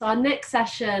So our next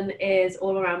session is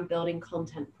all around building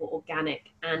content for organic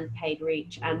and paid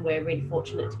reach, and we're really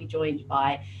fortunate to be joined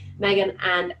by Megan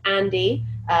and Andy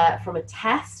from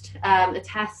Attest.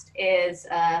 Attest is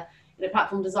a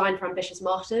platform designed for ambitious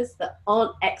marketers that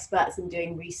aren't experts in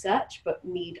doing research but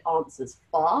need answers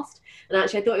fast. And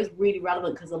actually, I thought it was really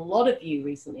relevant because a lot of you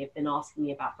recently have been asking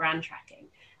me about brand tracking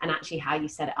and actually how you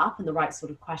set it up and the right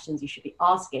sort of questions you should be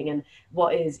asking. And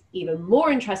what is even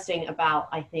more interesting about,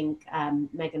 I think,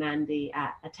 Megan and Andy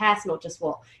at Attest, not just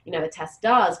what, Attest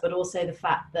does, but also the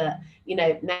fact that,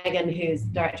 Megan, who's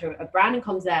director of brand and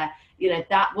comms there,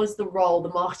 that was the role, the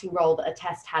marketing role that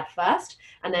Attest had first.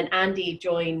 And then Andy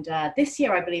joined this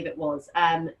year, I believe it was,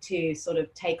 to sort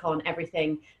of take on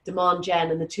everything demand gen,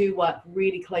 and the two work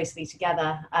really closely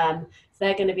together. So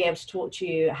they're going to be able to talk to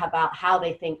you about how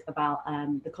they think about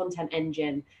the content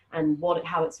engine and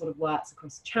how it sort of works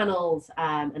across channels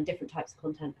and different types of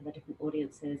content for the different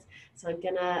audiences. So I'm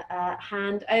going to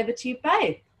hand over to you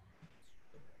both.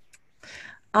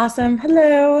 Awesome.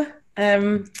 Hello.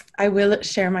 I will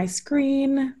share my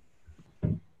screen.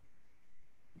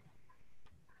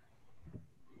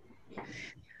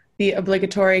 The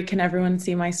obligatory, can everyone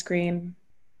see my screen?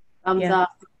 Thumbs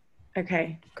up.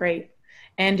 Okay, great.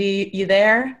 Andy, you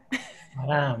there? I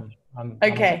am. I'm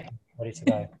okay. Ready to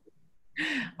go.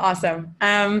 Awesome.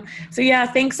 So yeah,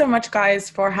 thanks so much, guys,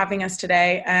 for having us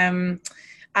today.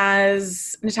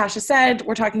 As Natasha said,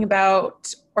 we're talking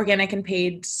about organic and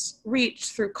paid reach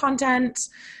through content.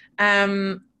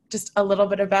 Just a little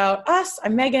bit about us.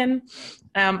 I'm Megan.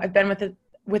 I've been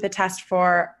with Attest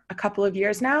for a couple of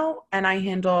years now, and I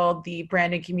handle the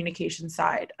brand and communication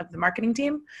side of the marketing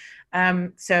team.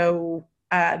 So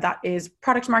that is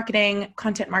product marketing,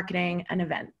 content marketing, and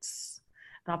events.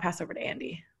 And I'll pass over to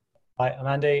Andy. Hi, I'm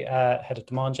Andy, head of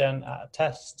demand gen at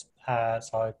Attest.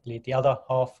 So I lead the other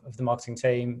half of the marketing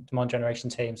team, demand generation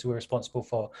team. So we're responsible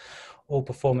for all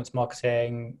performance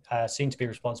marketing, soon to be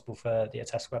responsible for the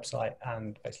Attest website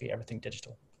and basically everything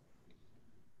digital.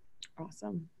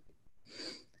 Awesome.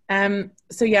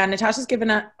 So yeah, Natasha's given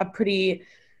a pretty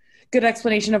good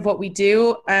explanation of what we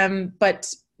do,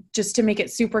 but just to make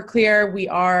it super clear, we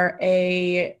are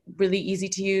a really easy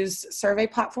to use survey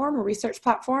platform, a research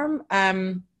platform.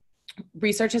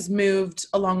 Research has moved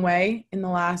a long way in the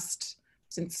last,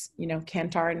 since,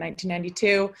 Kantar in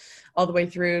 1992, all the way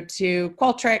through to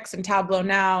Qualtrics and Tableau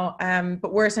now.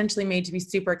 But we're essentially made to be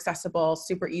super accessible,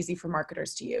 super easy for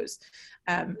marketers to use.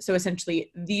 So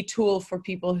essentially the tool for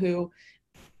people who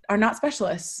are not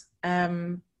specialists.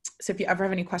 So if you ever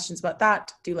have any questions about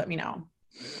that, do let me know.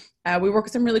 We work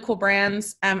with some really cool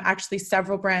brands, actually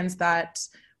several brands that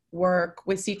work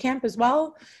with Seedcamp as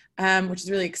well, which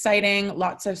is really exciting.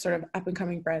 Lots of sort of up and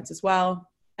coming brands as well,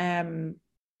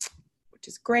 which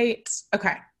is great.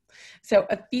 Okay. So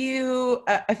a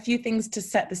few things to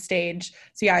set the stage.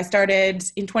 So yeah, I started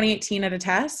in 2018 at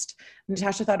Attest.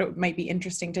 Natasha thought it might be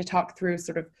interesting to talk through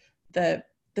sort of the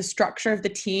structure of the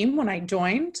team when I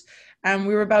joined.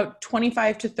 We were about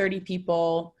 25 to 30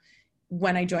 people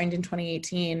when I joined in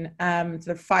 2018. There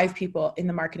were 5 people in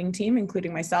the marketing team,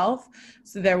 including myself.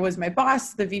 So there was my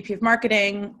boss, the VP of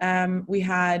marketing. We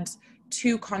had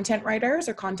 2 content writers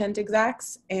or content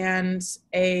execs and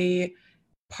a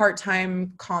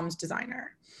part-time comms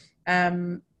designer.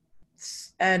 And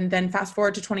then fast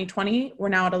forward to 2020, we're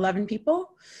now at 11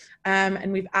 people.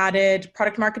 And we've added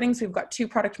product marketing. So we've got 2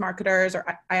 product marketers, or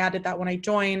I added that when I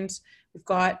joined. We've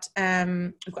got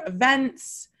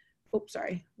events.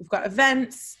 We've got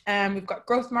events, we've got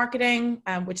growth marketing,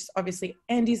 which is obviously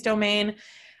Andy's domain.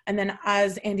 And then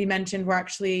as Andy mentioned, we're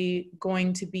actually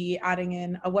going to be adding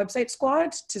in a website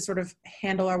squad to sort of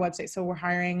handle our website. So we're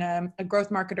hiring a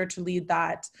growth marketer to lead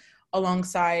that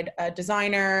alongside a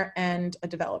designer and a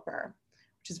developer,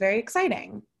 which is very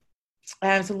exciting.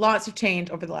 So lots of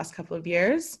change over the last couple of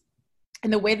years.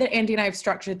 And the way that Andy and I have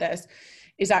structured this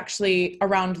is actually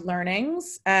around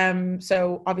learnings.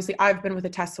 So obviously I've been with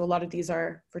Attest, so a lot of these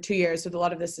are for 2 years. So a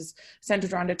lot of this is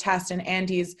centered around Attest, and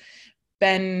Andy's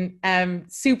been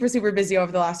super, super busy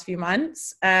over the last few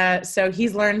months. So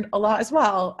he's learned a lot as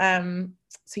well.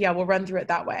 So yeah, we'll run through it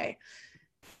that way.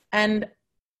 And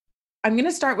I'm going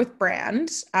to start with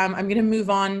brand. I'm going to move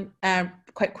on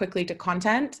quite quickly to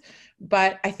content,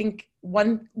 but I think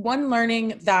one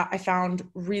learning that I found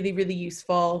really, really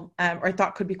useful, or I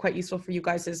thought could be quite useful for you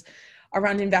guys, is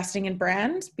around investing in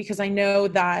brand, because I know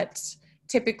that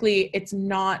typically it's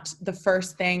not the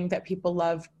first thing that people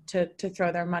love to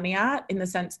throw their money at, in the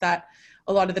sense that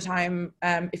a lot of the time,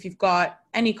 if you've got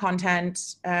any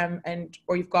content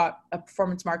or you've got a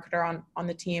performance marketer on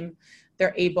the team,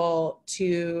 they're able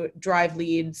to drive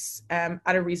leads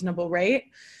at a reasonable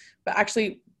rate. But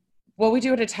actually, what we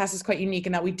do at Attest is quite unique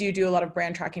in that we do a lot of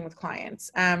brand tracking with clients.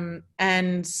 And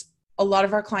a lot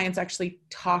of our clients actually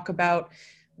talk about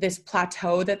this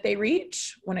plateau that they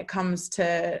reach when it comes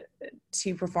to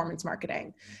performance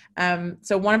marketing.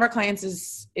 So one of our clients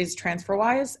is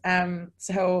TransferWise.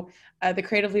 So the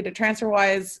creative lead at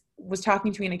TransferWise was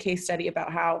talking to me in a case study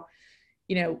about how,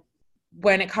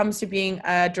 when it comes to being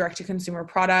a direct-to-consumer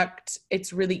product,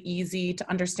 it's really easy to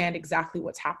understand exactly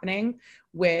what's happening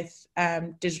with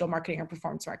digital marketing or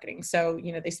performance marketing. So,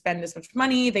 they spend this much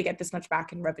money, they get this much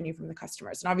back in revenue from the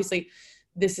customers. And obviously,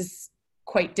 this is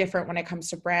quite different when it comes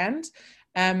to brand.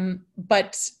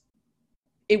 But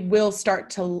it will start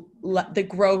to, the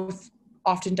growth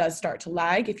often does start to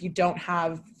lag if you don't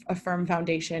have a firm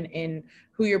foundation in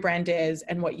who your brand is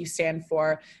and what you stand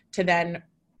for to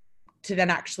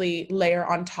then actually layer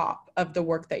on top of the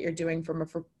work that you're doing from a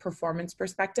performance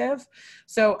perspective.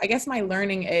 So I guess my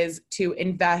learning is to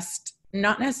invest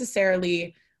not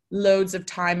necessarily loads of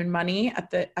time and money at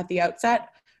the outset,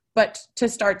 but to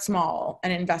start small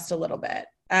and invest a little bit.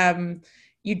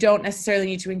 You don't necessarily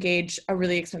need to engage a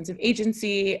really expensive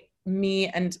agency. Me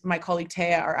and my colleague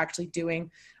Taya are actually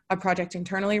doing a project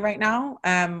internally right now.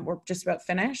 We're just about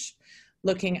finished,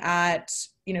 looking at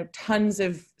tons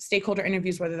of stakeholder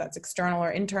interviews, whether that's external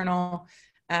or internal,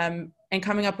 and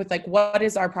coming up with what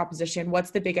is our proposition?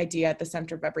 What's the big idea at the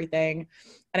center of everything?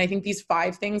 And I think these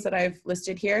 5 things that I've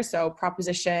listed here, so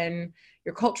proposition,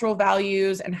 your cultural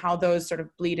values and how those sort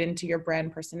of bleed into your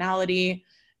brand personality,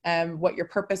 what your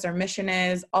purpose or mission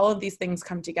is, all of these things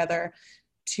come together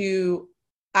to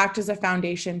act as a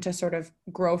foundation to sort of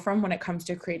grow from when it comes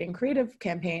to creating creative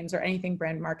campaigns or anything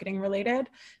brand marketing related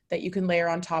that you can layer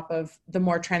on top of the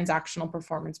more transactional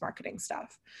performance marketing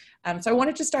stuff. So I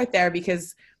wanted to start there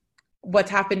because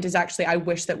what's happened is actually I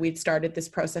wish that we'd started this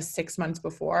process 6 months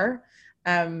before.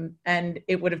 And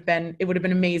it would have been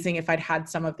amazing if I'd had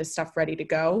some of this stuff ready to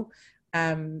go.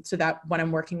 So that when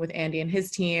I'm working with Andy and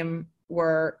his team,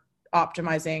 we're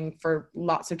optimizing for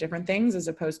lots of different things as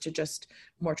opposed to just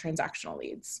more transactional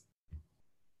leads.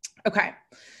 Okay.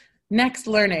 Next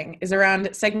learning is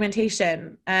around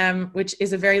segmentation, which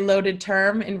is a very loaded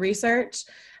term in research.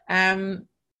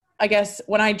 I guess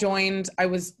when I joined, I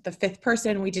was the 5th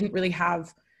person. We didn't really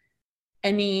have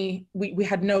we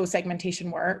had no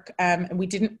segmentation work, and we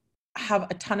didn't have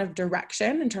a ton of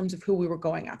direction in terms of who we were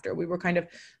going after. We were kind of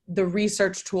the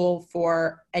research tool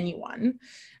for anyone.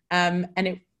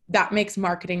 That makes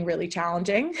marketing really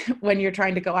challenging when you're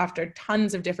trying to go after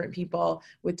tons of different people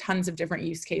with tons of different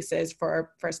use cases for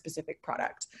a specific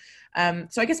product.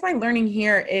 So I guess my learning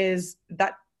here is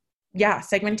that,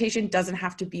 segmentation doesn't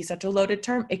have to be such a loaded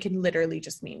term. It can literally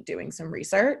just mean doing some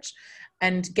research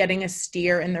and getting a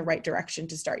steer in the right direction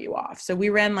to start you off. So we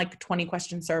ran a 20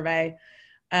 question survey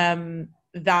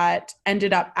that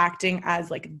ended up acting as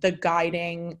the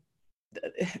guiding,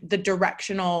 the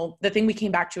directional, the thing we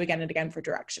came back to again and again for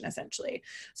direction, essentially.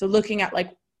 So looking at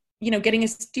getting a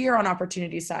steer on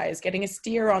opportunity size, getting a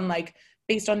steer on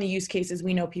based on the use cases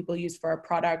we know people use for a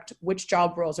product, which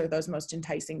job roles are those most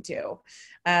enticing to?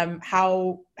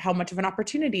 How much of an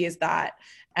opportunity is that?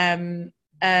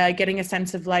 Getting a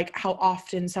sense of how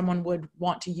often someone would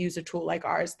want to use a tool like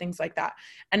ours, things like that.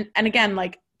 And again,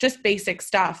 just basic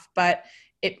stuff, but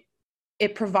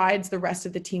it provides the rest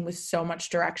of the team with so much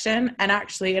direction. And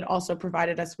actually it also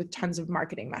provided us with tons of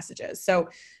marketing messages. So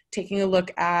taking a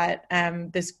look at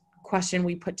this question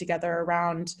we put together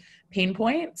around pain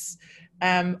points,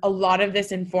 a lot of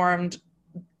this informed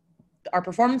our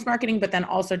performance marketing, but then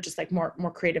also just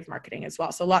more creative marketing as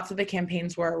well. So lots of the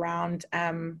campaigns were around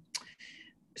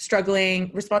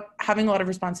having a lot of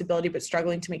responsibility, but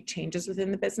struggling to make changes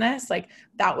within the business.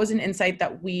 That was an insight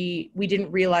that we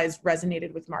didn't realize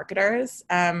resonated with marketers.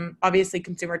 Obviously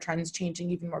consumer trends changing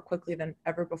even more quickly than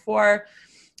ever before.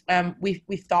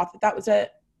 We thought that was a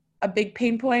big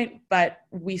pain point, but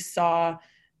we saw,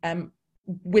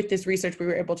 with this research, we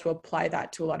were able to apply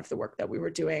that to a lot of the work that we were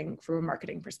doing from a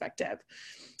marketing perspective.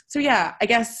 So I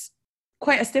guess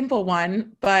quite a simple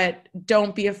one, but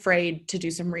don't be afraid to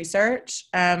do some research.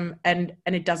 And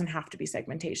it doesn't have to be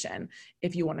segmentation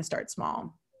if you want to start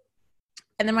small.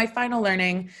 And then my final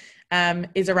learning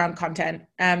is around content.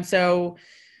 So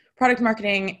product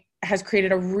marketing has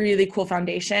created a really cool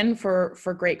foundation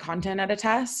for great content at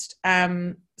Attest.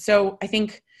 So I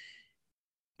think,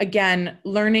 again,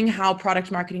 learning how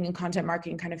product marketing and content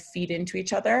marketing kind of feed into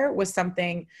each other was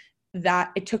something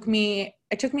that it took me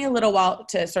a little while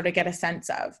to sort of get a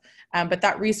sense of. But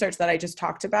that research that I just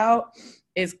talked about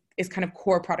is kind of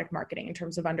core product marketing in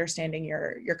terms of understanding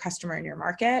your customer and your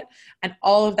market. And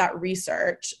all of that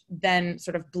research then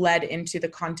sort of bled into the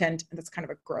content. And that's kind of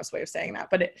a gross way of saying that,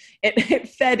 but it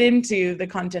fed into the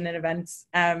content and events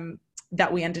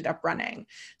that we ended up running.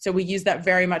 So we used that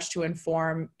very much to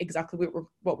inform exactly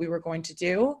what we were going to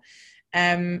do.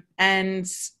 And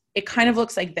it kind of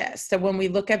looks like this. So when we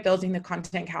look at building the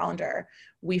content calendar,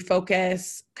 we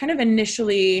focus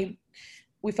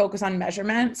on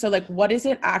measurement. So like, what is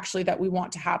it actually that we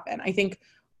want to happen? I think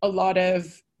a lot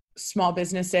of small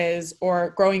businesses or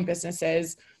growing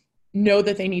businesses know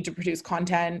that they need to produce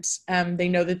content. They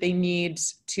know that they need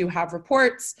to have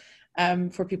reports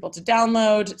for people to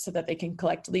download so that they can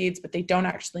collect leads, but they don't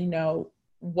actually know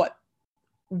what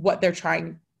they're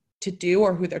trying to do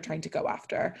or who they're trying to go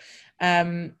after.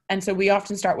 And so we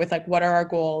often start with like, what are our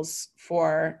goals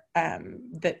for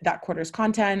that quarter's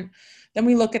content? Then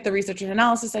we look at the research and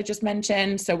analysis I just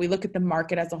mentioned. So we look at the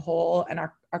market as a whole and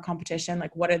our competition,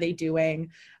 like what are they doing?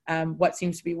 What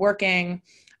seems to be working?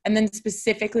 And then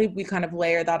specifically, we kind of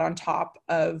layer that on top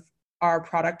of our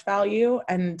product value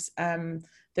and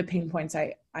the pain points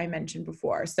I mentioned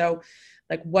before. So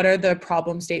like, what are the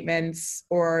problem statements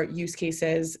or use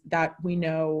cases that we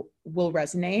know will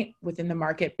resonate within the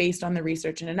market based on the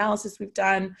research and analysis we've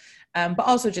done, but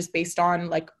also just based on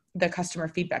like the customer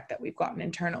feedback that we've gotten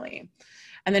internally.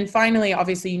 And then finally,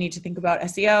 obviously you need to think about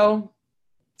SEO.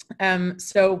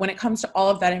 So when it comes to all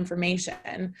of that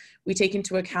information, we take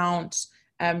into account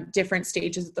different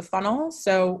stages of the funnel.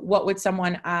 So what would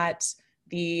someone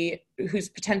who's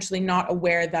potentially not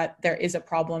aware that there is a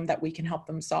problem that we can help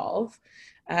them solve,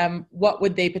 what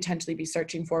would they potentially be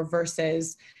searching for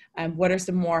versus what are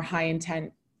some more high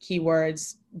intent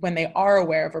keywords when they are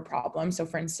aware of a problem? So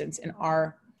for instance,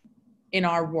 in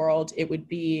our world, it would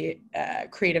be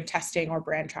creative testing or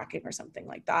brand tracking or something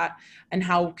like that. And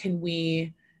how can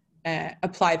we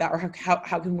apply that, or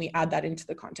how can we add that into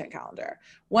the content calendar?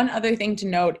 One other thing to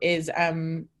note is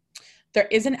there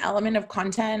is an element of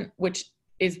content which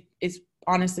is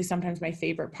honestly sometimes my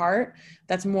favorite part,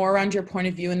 that's more around your point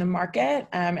of view in the market,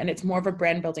 and it's more of a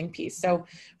brand building piece. So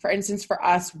for instance, for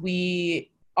us, we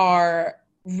are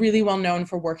really well known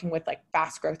for working with like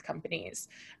fast growth companies.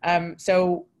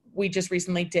 So we just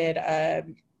recently did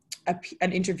an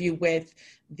interview with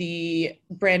the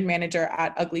brand manager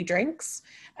at Ugly Drinks.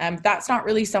 That's not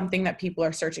really something that people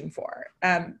are searching for,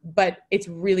 but it's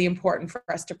really important for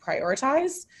us to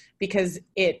prioritize because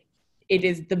it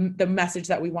is the message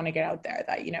that we want to get out there,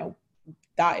 that, you know,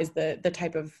 that is the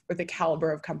type of, or the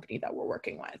caliber of company that we're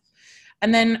working with.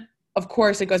 And then of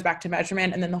course it goes back to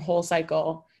measurement, and then the whole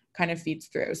cycle kind of feeds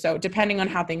through. So depending on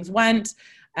how things went,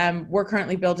 we're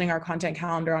currently building our content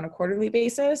calendar on a quarterly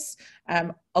basis.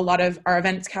 A lot of our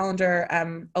events calendar,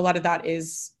 a lot of that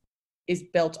is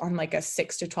built on like a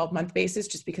 6 to 12 month basis,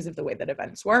 just because of the way that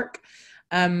events work.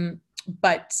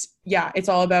 But yeah, it's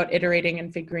all about iterating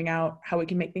and figuring out how we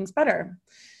can make things better.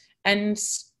 And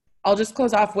I'll just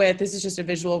close off with, this is just a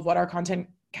visual of what our content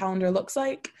calendar looks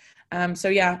like. So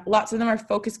yeah, lots of them are have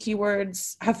focus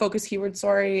keywords,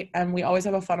 and we always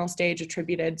have a funnel stage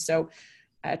attributed. So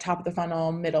top of the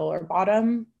funnel, middle, or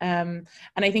bottom. And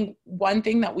I think one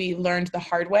thing that we learned the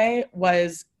hard way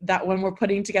was that when we're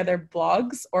putting together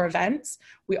blogs or events,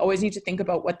 we always need to think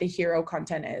about what the hero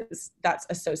content is that's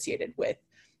associated with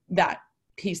that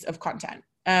piece of content.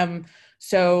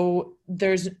 So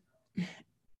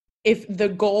if the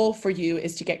goal for you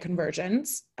is to get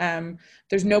conversions,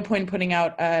 there's no point in putting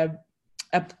out a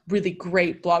really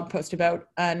great blog post about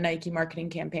a Nike marketing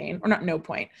campaign, or not no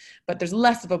point, but there's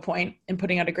less of a point in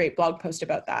putting out a great blog post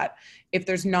about that if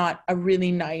there's not a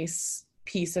really nice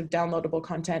piece of downloadable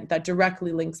content that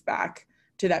directly links back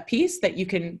to that piece that you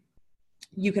can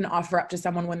offer up to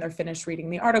someone when they're finished reading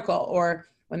the article or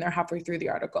when they're halfway through the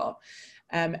article.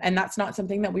 And that's not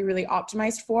something that we really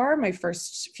optimized for my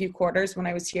first few quarters when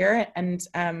I was here. And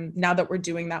now that we're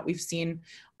doing that, we've seen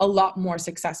a lot more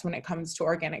success when it comes to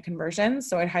organic conversions.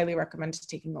 So I'd highly recommend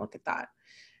taking a look at that.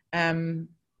 And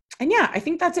yeah, I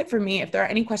think that's it for me. If there are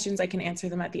any questions, I can answer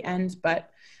them at the end. But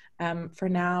for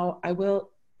now, I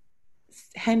will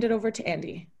hand it over to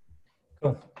Andy.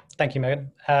 Cool. Thank you,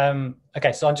 Megan.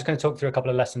 Okay, so I'm just going to talk through a couple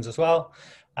of lessons as well.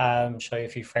 Show you a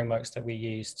few frameworks that we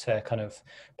use to kind of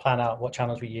plan out what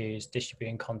channels we use,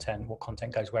 distributing content, what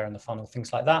content goes where in the funnel,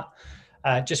 things like that.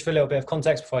 Just for a little bit of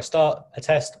context before I start,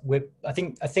 Attest, I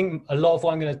think a lot of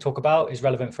what I'm going to talk about is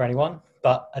relevant for anyone,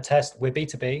 but Attest, we're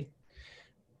B2B.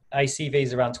 ACV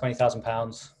is around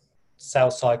 £20,000,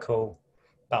 sales cycle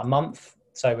about a month.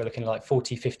 So we're looking at like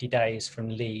 40, 50 days from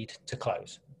lead to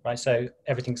close. Right, so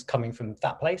everything's coming from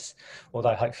that place,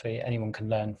 although hopefully anyone can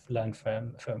learn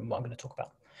from what I'm going to talk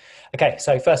about. Okay,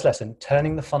 so first lesson,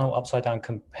 turning the funnel upside down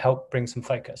can help bring some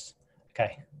focus.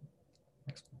 Okay,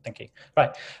 thank you.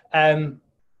 Right,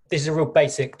 this is a real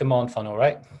basic demand funnel,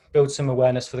 right? Build some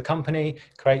awareness for the company,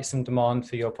 create some demand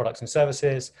for your products and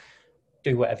services,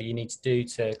 do whatever you need to do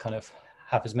to kind of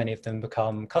have as many of them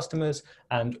become customers,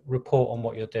 and report on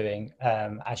what you're doing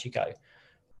as you go.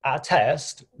 At a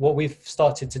test, what we've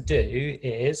started to do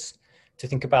is to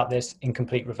think about this in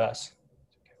complete reverse.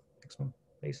 Next one,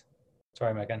 please.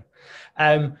 Sorry, Megan.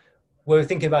 We're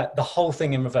thinking about the whole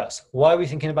thing in reverse. Why are we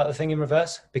thinking about the thing in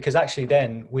reverse? Because actually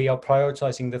then we are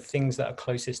prioritizing the things that are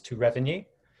closest to revenue.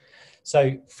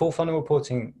 So full funnel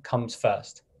reporting comes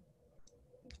first.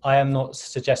 I am not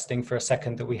suggesting for a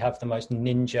second that we have the most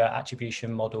ninja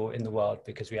attribution model in the world,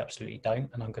 because we absolutely don't.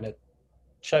 And I'm going to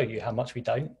show you how much we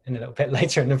don't in a little bit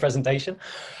later in the presentation.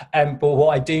 But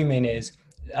what I do mean is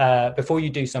before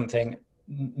you do something,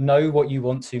 know what you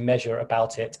want to measure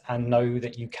about it and know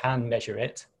that you can measure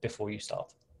it before you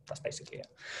start. That's basically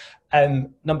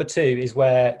it. Number two is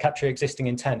where capture existing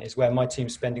intent is where my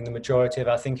team's spending the majority of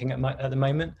our thinking at the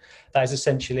moment. That is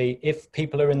essentially, if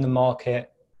people are in the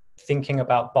market thinking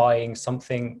about buying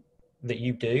something that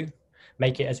you do,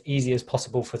 make it as easy as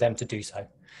possible for them to do so.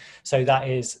 So that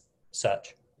is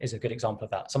search is a good example of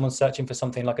that. Someone's searching for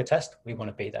something like a test, we want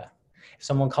to be there. If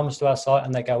someone comes to our site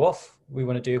and they go off, we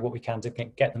want to do what we can to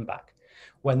get them back.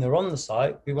 When they're on the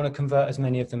site, we want to convert as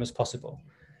many of them as possible.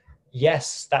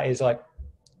 Yes, that is like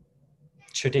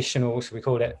traditional, so we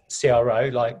call it CRO,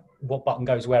 like what button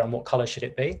goes where and what color should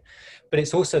it be. But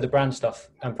it's also the brand stuff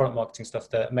and product marketing stuff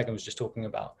that Megan was just talking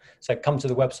about. So come to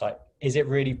the website. Is it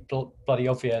really bloody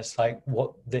obvious, like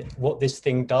what this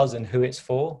thing does and who it's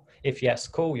for? If yes,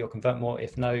 cool, you'll convert more.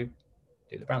 If no,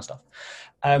 do the brand stuff.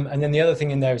 And then the other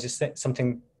thing in there is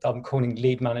something I'm calling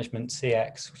lead management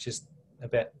CX, which is a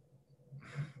bit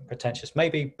pretentious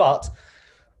maybe, but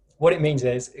what it means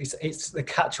is it's the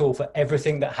catch-all for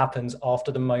everything that happens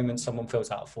after the moment someone fills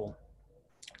out a form,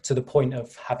 to the point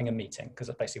of having a meeting, because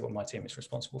that's basically what my team is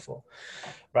responsible for,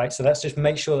 right? So let's just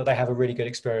make sure that they have a really good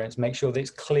experience, make sure that it's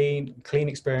clean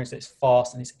experience, that it's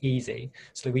fast and it's easy,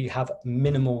 so that we have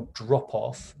minimal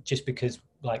drop-off just because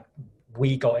like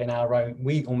we got in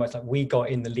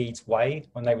the lead's way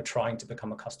when they were trying to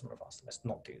become a customer of us. Let's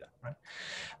not do that, right?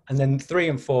 And then 3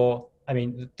 and 4, I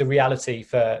mean, the reality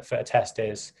for a test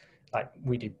is like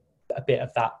we do a bit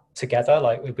of that together.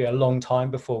 Like it'll be a long time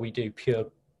before we do pure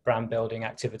brand building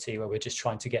activity where we're just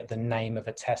trying to get the name of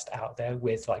a test out there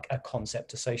with like a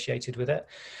concept associated with it.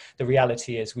 The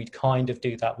reality is we'd kind of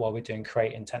do that while we're doing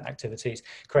create intent activities.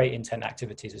 Create intent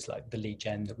activities is like the lead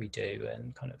gen that we do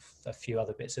and kind of a few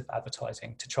other bits of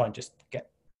advertising to try and just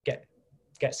get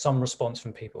some response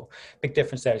from people. Big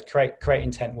difference there is create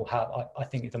intent will have, I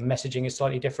think the messaging is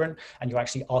slightly different and you're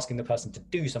actually asking the person to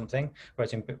do something,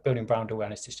 whereas in building brand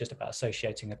awareness, it's just about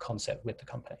associating a concept with the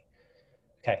company.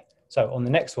 Okay, so on the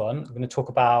next one, I'm going to talk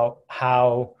about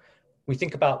how we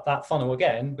think about that funnel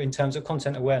again in terms of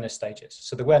content awareness stages.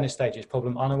 So the awareness stage is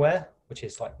problem unaware, which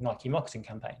is like Nike marketing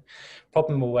campaign,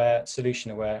 problem aware,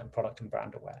 solution aware, and product and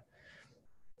brand aware.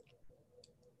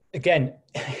 Again,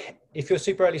 if you're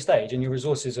super early stage and your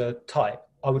resources are tight,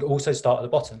 I would also start at the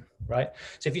bottom, right?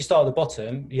 So if you start at the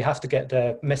bottom, you have to get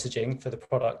the messaging for the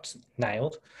product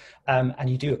nailed, and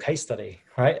you do a case study,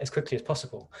 right, as quickly as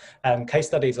possible. Case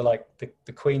studies are like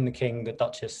the queen, the king, the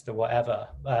duchess, the whatever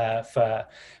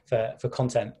for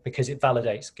content, because it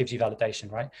gives you validation,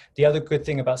 right? The other good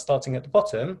thing about starting at the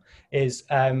bottom is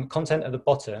content at the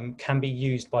bottom can be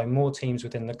used by more teams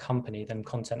within the company than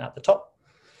content at the top.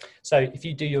 So if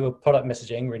you do your product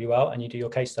messaging really well and you do your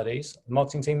case studies, the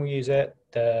marketing team will use it,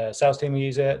 the sales team will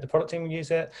use it, the product team will use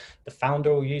it, the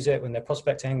founder will use it when they're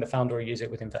prospecting, the founder will use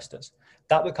it with investors.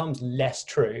 That becomes less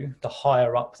true the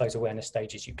higher up those awareness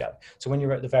stages you go. So when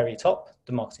you're at the very top,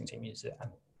 the marketing team uses it, and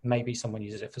maybe someone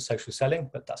uses it for social selling,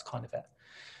 but that's kind of it.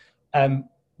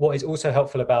 What is also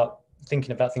helpful about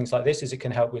thinking about things like this is it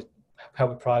can help with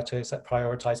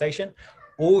prioritization.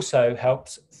 Also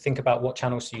helps think about what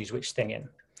channels to use which thing in.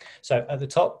 So at the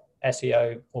top,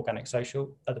 SEO, organic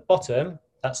social. At the bottom,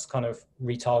 that's kind of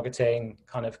retargeting,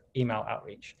 kind of email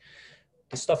outreach.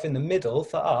 The stuff in the middle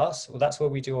for us, well, that's where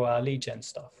we do our lead gen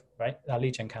stuff, right? Our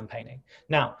lead gen campaigning.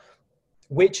 Now,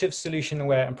 which of solution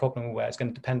aware and problem aware is going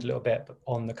to depend a little bit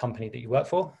on the company that you work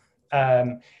for.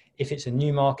 If it's a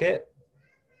new market,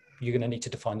 you're going to need to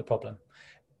define the problem.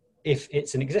 If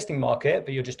it's an existing market,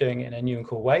 but you're just doing it in a new and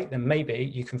cool way, then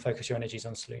maybe you can focus your energies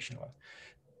on solution aware.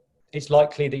 It's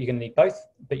likely that you're going to need both,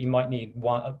 but you might need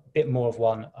a bit more of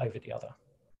one over the other.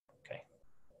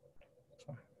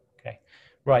 Okay.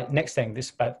 Right, next thing, this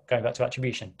is about going back to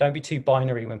attribution. Don't be too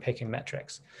binary when picking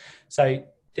metrics. So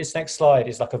this next slide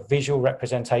is like a visual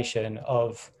representation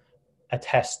of a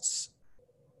test's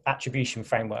attribution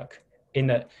framework, in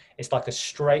that it's like a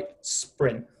straight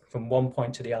sprint from one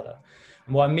point to the other.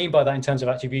 And what I mean by that in terms of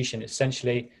attribution is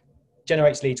essentially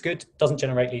generates leads good, doesn't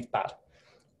generate leads bad,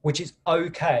 which is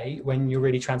okay when you're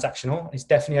really transactional. It's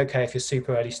definitely okay if you're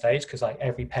super early stage, because like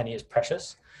every penny is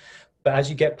precious. But as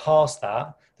you get past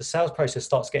that, the sales process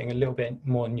starts getting a little bit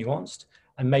more nuanced,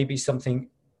 and maybe something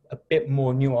a bit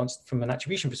more nuanced from an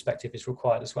attribution perspective is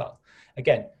required as well.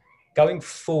 Again, going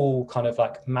full kind of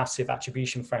like massive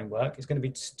attribution framework is going to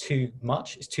be too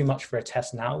much. It's too much for a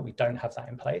test now. We don't have that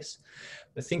in place.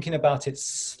 But thinking about it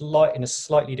in a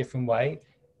slightly different way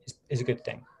is a good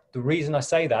thing. The reason I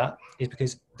say that is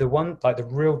because the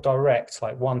real direct,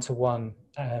 like one-to-one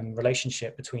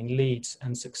relationship between leads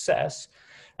and success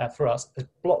for us has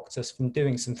blocked us from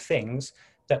doing some things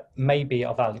that maybe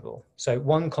are valuable. So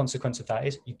one consequence of that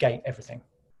is you gate everything,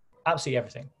 absolutely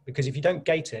everything. Because if you don't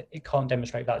gate it, it can't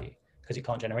demonstrate value because it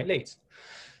can't generate leads.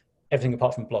 Everything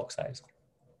apart from blocks, that is.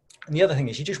 And the other thing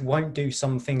is you just won't do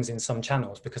some things in some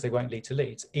channels because they won't lead to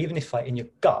leads. Even if like in your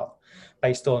gut,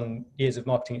 based on years of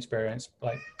marketing experience,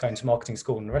 like going to marketing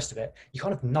school and the rest of it, you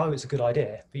kind of know it's a good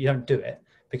idea, but you don't do it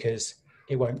because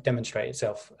it won't demonstrate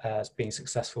itself as being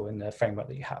successful in the framework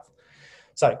that you have.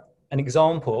 So an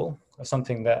example of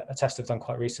something that a test have done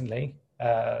quite recently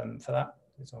for that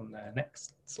is on the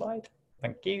next slide.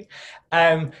 Thank you.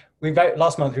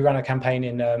 Last month we ran a campaign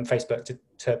in Facebook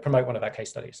to promote one of our case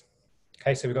studies.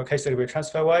 Okay, so we've got a case study with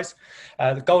TransferWise.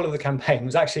 The goal of the campaign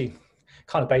was actually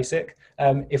kind of basic.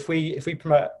 If we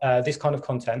promote this kind of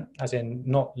content, as in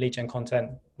not lead gen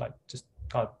content, like just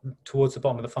kind of towards the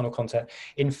bottom of the funnel content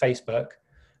in Facebook,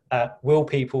 will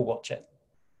people watch it?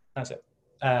 That's it.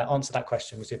 Answer that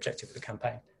question was the objective of the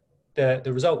campaign. The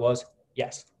result was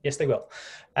yes, they will.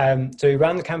 So we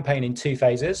ran the campaign in 2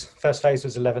 phases. First phase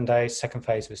was 11 days, second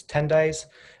phase was 10 days.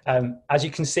 As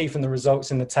you can see from the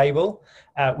results in the table,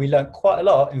 we learned quite a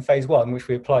lot in phase 1, which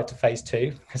we applied to phase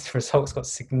 2 because the results got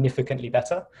significantly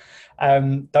better.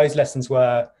 Those lessons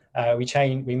were,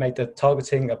 we made the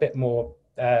targeting a bit more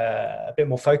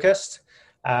focused.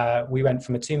 We went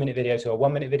from a 2-minute video to a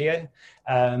 1-minute video,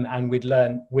 and we'd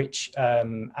learn which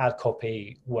ad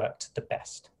copy worked the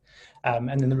best. And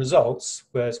then the results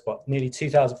was nearly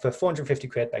 2,000 for 450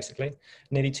 quid, basically.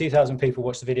 Nearly 2,000 people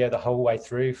watched the video the whole way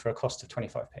through for a cost of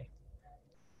 25p.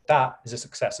 That is a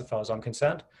success as far as I'm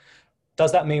concerned.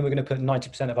 Does that mean we're going to put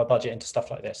 90% of our budget into stuff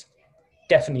like this?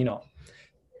 Definitely not.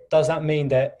 Does that mean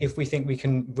that if we think we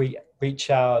can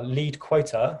reach our lead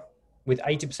quota with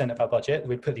 80% of our budget,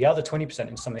 we'd put the other 20%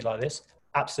 into something like this?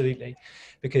 Absolutely.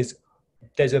 Because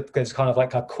there's kind of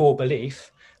like a core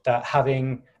belief that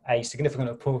having a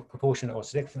significant proportion or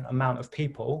significant amount of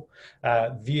people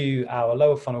view our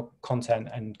lower funnel content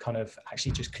and kind of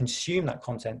actually just consume that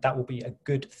content, that will be a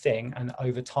good thing. And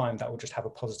over time, that will just have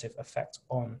a positive effect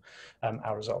on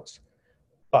our results.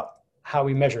 But how are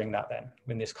we measuring that then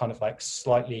in this kind of like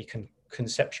slightly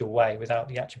conceptual way without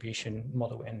the attribution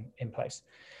model in place?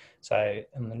 So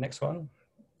on the next one,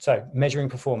 so measuring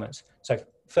performance. So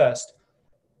first,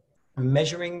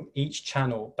 measuring each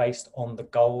channel based on the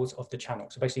goals of the channel.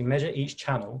 So basically measure each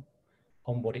channel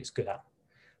on what it's good at.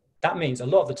 That means a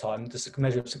lot of the time, the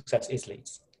measure of success is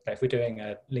leads. So if we're doing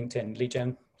a LinkedIn lead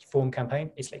gen form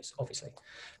campaign, it's leads, obviously.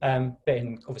 But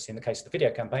obviously in the case of the video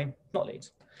campaign, not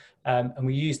leads. And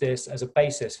we use this as a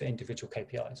basis for individual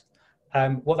KPIs.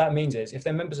 What that means is if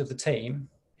they're members of the team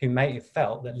who may have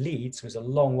felt that leads was a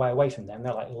long way away from them,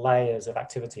 they're like layers of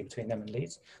activity between them and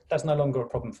leads, that's no longer a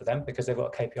problem for them because they've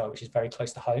got a KPI which is very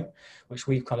close to home, which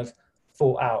we've kind of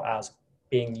thought out as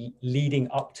being leading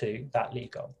up to that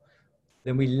lead goal.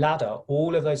 Then we ladder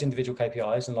all of those individual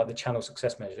KPIs and like the channel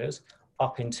success measures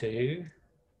up into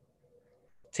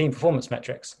team performance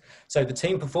metrics. So the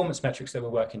team performance metrics that we're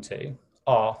working to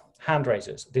are hand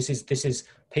raisers. This is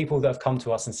people that have come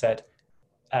to us and said,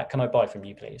 can I buy from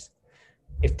you, please?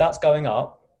 If that's going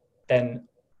up, then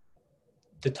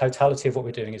the totality of what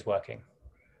we're doing is working,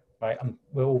 right? And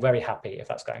we're all very happy if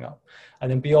that's going up.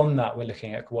 And then beyond that, we're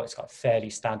looking at what's got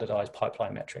fairly standardized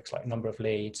pipeline metrics, like number of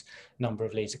leads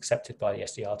accepted by the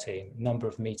SDR team, number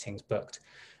of meetings booked,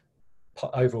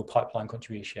 overall pipeline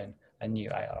contribution, and new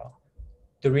ARR.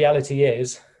 The reality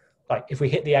is, like, if we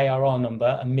hit the ARR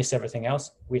number and miss everything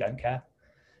else, we don't care.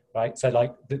 Right, so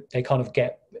like they kind of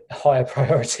get higher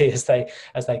priority as they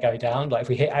go down. Like if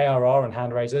we hit ARR and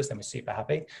hand raisers, then we're super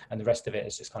happy, and the rest of it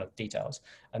is just kind of details.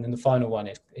 And then the final one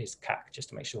is CAC, just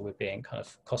to make sure we're being kind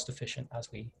of cost efficient as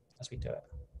we do it.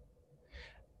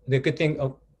 The good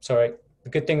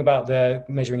thing about the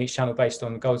measuring each channel based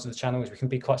on the goals of the channel is we can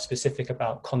be quite specific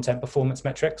about content performance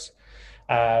metrics.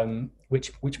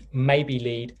 which may be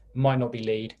lead, might not be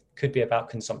lead, could be about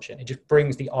consumption. It just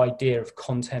brings the idea of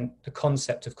content, the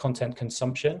concept of content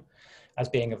consumption as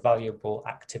being a valuable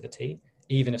activity,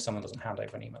 even if someone doesn't hand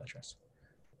over an email address.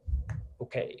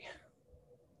 Okay,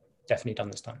 definitely done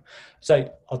this time.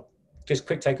 So I'll just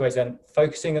quick takeaways then.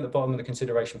 Focusing at the bottom of the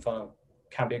consideration funnel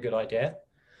can be a good idea.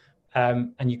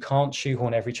 And you can't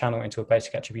shoehorn every channel into a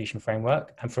basic attribution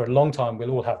framework. And for a long time,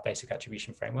 we'll all have basic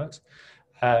attribution frameworks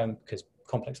because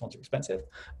complex ones are expensive,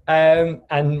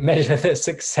 and measure the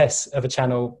success of a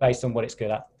channel based on what it's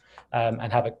good at,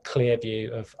 and have a clear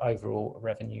view of overall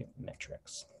revenue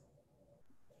metrics.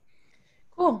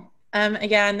 Cool.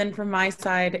 Again, then from my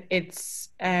side, it's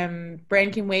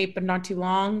brand can wait, but not too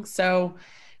long. So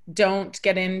don't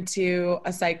get into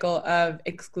a cycle of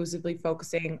exclusively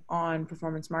focusing on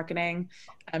performance marketing.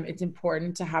 It's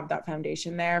important to have that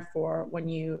foundation there for when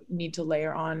you need to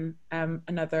layer on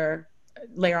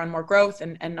more growth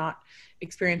and not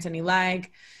experience any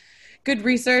lag. Good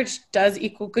research does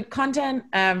equal good content.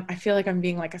 I feel like I'm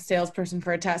being like a salesperson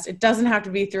for a test. It doesn't have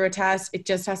to be through a test. It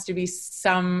just has to be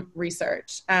some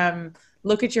research.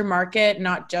 Look at your market,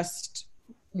 not just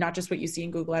what you see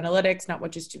in Google Analytics, not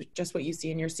just what you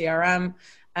see in your CRM,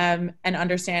 and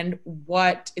understand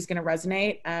what is going to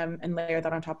resonate, and layer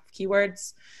that on top of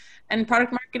keywords. And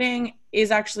product marketing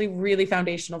is actually really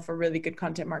foundational for really good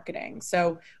content marketing.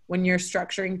 So when you're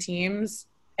structuring teams,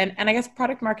 and I guess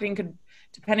product marketing could,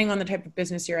 depending on the type of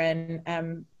business you're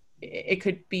in, it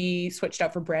could be switched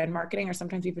out for brand marketing or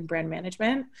sometimes even brand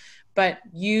management, but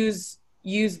use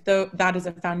that as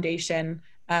a foundation.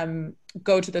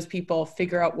 Go to those people,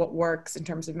 figure out what works in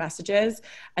terms of messages,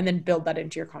 and then build that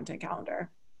into your content calendar.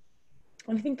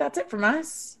 And I think that's it from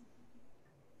us.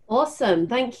 Awesome.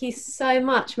 Thank you so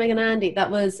much, Megan and Andy. That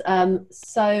was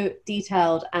so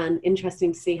detailed and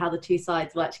interesting to see how the two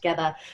sides work together.